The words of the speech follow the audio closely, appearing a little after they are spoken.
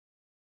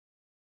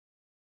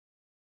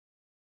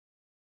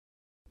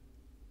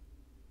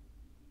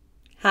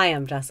Hi,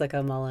 I'm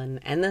Jessica Mullen,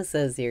 and this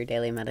is your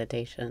daily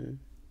meditation.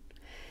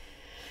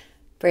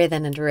 Breathe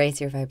in and raise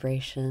your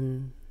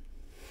vibration.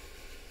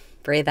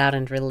 Breathe out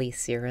and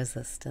release your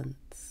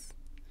resistance.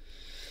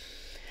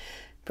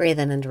 Breathe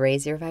in and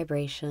raise your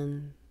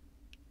vibration.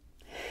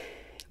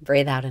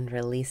 Breathe out and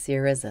release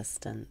your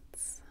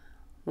resistance.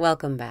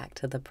 Welcome back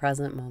to the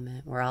present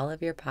moment where all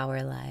of your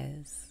power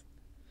lies.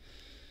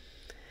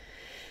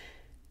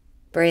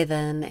 Breathe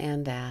in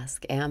and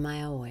ask, am I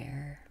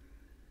aware?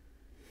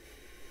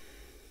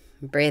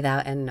 Breathe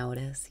out and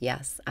notice,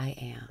 yes, I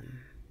am.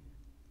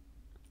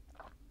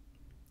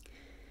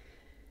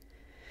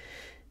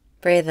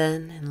 Breathe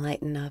in and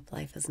lighten up.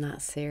 Life is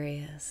not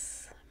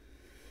serious.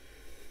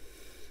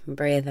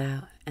 Breathe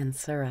out and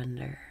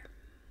surrender.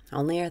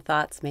 Only your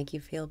thoughts make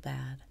you feel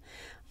bad.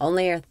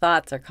 Only your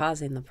thoughts are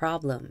causing the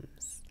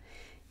problems.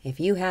 If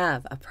you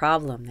have a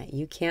problem that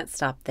you can't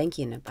stop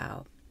thinking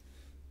about,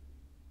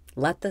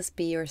 let this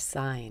be your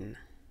sign.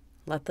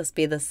 Let this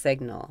be the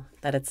signal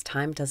that it's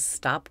time to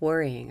stop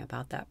worrying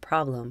about that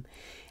problem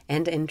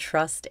and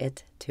entrust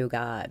it to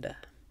God.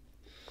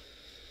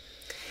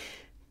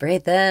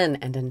 Breathe in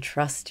and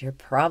entrust your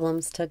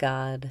problems to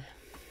God.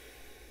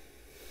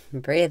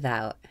 Breathe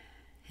out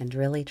and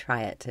really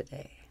try it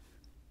today.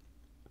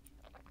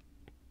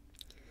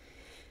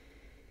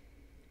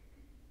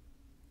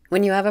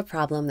 When you have a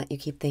problem that you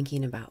keep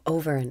thinking about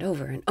over and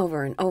over and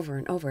over and over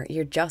and over,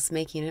 you're just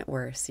making it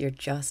worse. You're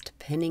just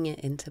pinning it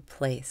into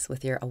place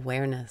with your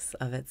awareness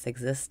of its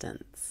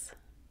existence.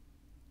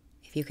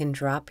 If you can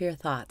drop your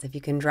thoughts, if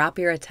you can drop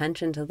your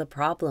attention to the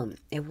problem,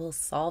 it will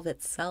solve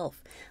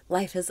itself.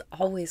 Life is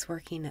always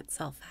working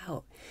itself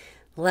out.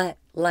 Let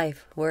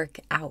life work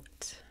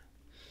out.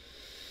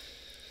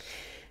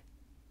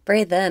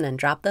 Breathe in and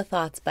drop the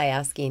thoughts by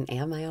asking,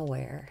 am I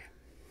aware?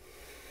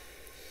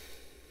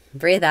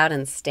 Breathe out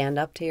and stand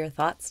up to your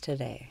thoughts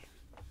today.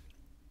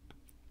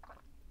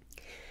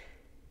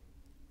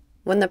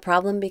 When the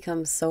problem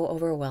becomes so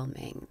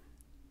overwhelming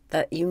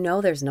that you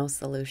know there's no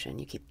solution,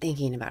 you keep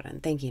thinking about it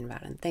and thinking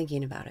about it and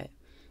thinking about it.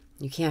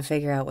 You can't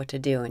figure out what to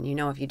do. And you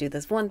know if you do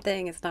this one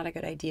thing, it's not a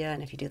good idea.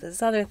 And if you do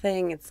this other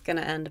thing, it's going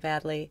to end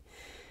badly.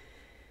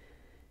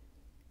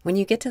 When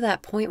you get to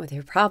that point with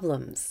your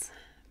problems,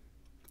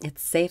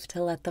 it's safe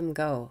to let them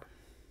go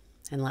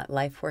and let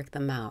life work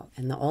them out.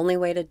 And the only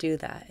way to do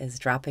that is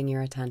dropping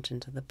your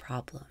attention to the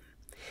problem.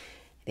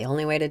 The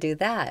only way to do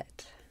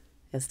that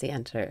is to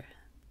enter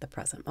the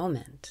present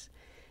moment.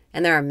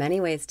 And there are many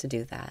ways to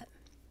do that.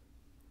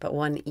 But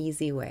one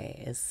easy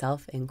way is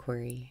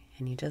self-inquiry.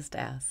 And you just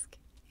ask,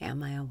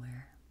 am I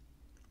aware?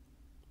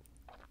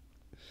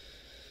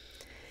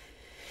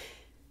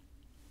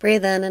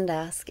 Breathe in and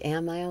ask,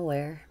 am I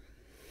aware?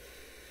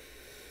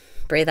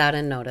 Breathe out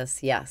and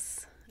notice,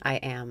 yes, I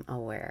am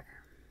aware.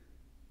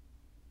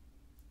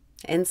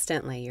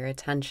 Instantly, your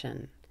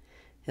attention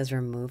is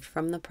removed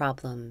from the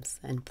problems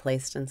and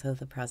placed into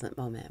the present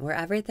moment where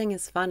everything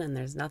is fun and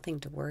there's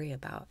nothing to worry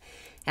about.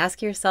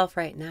 Ask yourself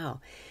right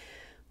now,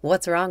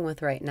 what's wrong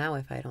with right now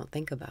if I don't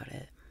think about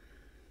it?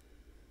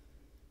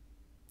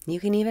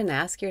 You can even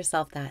ask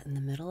yourself that in the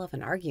middle of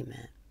an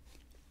argument.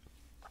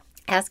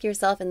 Ask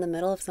yourself in the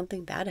middle of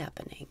something bad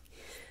happening.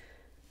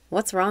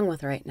 What's wrong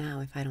with right now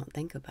if I don't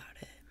think about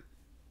it?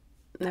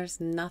 There's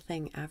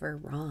nothing ever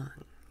wrong.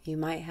 You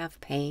might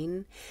have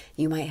pain,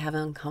 you might have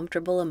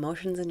uncomfortable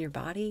emotions in your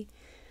body,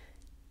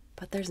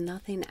 but there's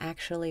nothing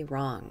actually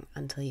wrong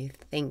until you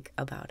think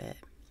about it.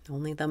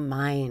 Only the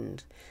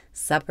mind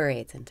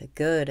separates into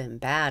good and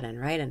bad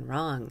and right and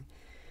wrong.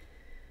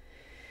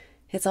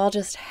 It's all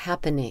just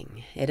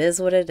happening. It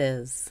is what it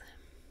is.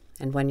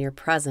 And when you're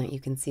present, you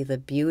can see the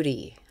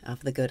beauty of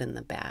the good and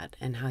the bad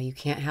and how you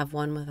can't have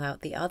one without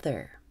the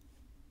other.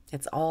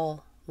 It's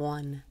all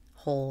one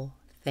whole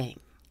thing,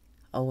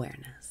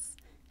 awareness.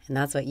 And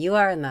that's what you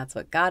are, and that's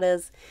what God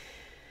is.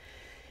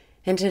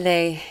 And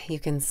today, you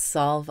can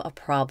solve a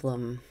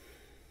problem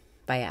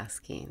by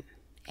asking,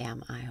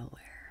 am I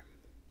aware?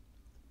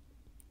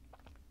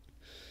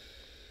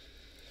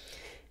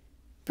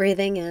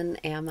 Breathing in,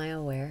 am I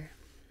aware?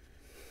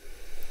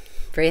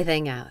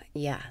 Breathing out,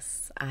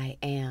 yes, I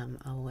am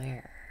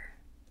aware.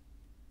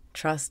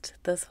 Trust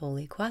this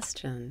holy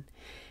question.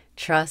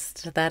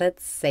 Trust that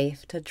it's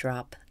safe to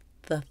drop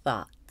the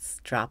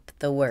thoughts, drop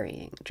the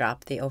worrying,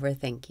 drop the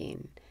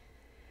overthinking.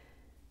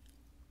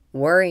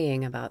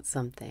 Worrying about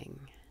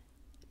something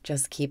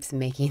just keeps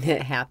making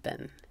it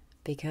happen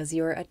because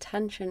your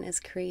attention is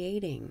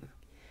creating.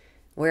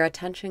 Where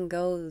attention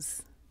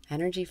goes,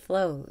 energy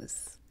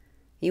flows.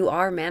 You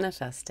are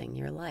manifesting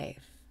your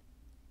life.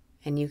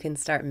 And you can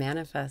start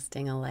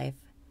manifesting a life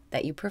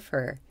that you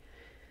prefer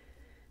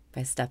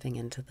by stepping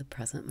into the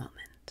present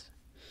moment.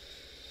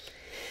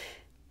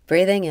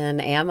 Breathing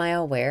in, am I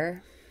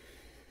aware?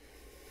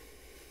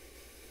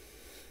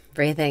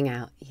 Breathing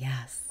out,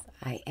 yes,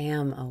 I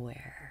am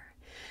aware.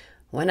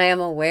 When I am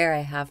aware,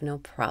 I have no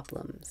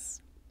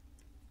problems.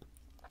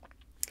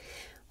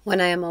 When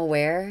I am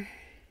aware,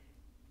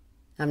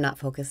 I'm not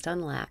focused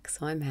on lack,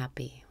 so I'm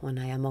happy. When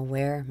I am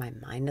aware, my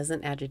mind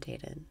isn't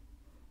agitated,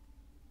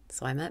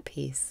 So I'm at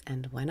peace.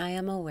 And when I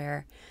am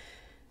aware,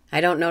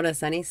 I don't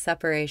notice any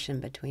separation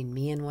between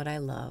me and what I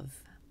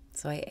love.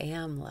 So I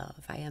am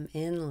love. I am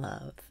in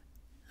love.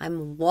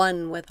 I'm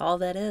one with all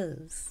that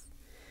is.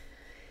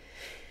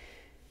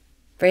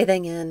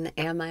 Breathing in,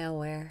 am I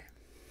aware?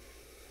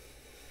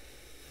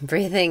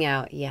 Breathing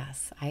out,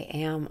 yes, I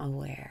am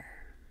aware.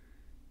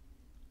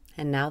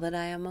 And now that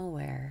I am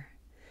aware,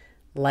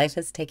 life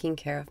is taking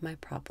care of my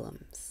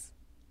problems.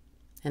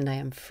 And I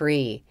am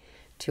free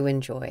to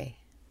enjoy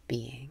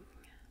being.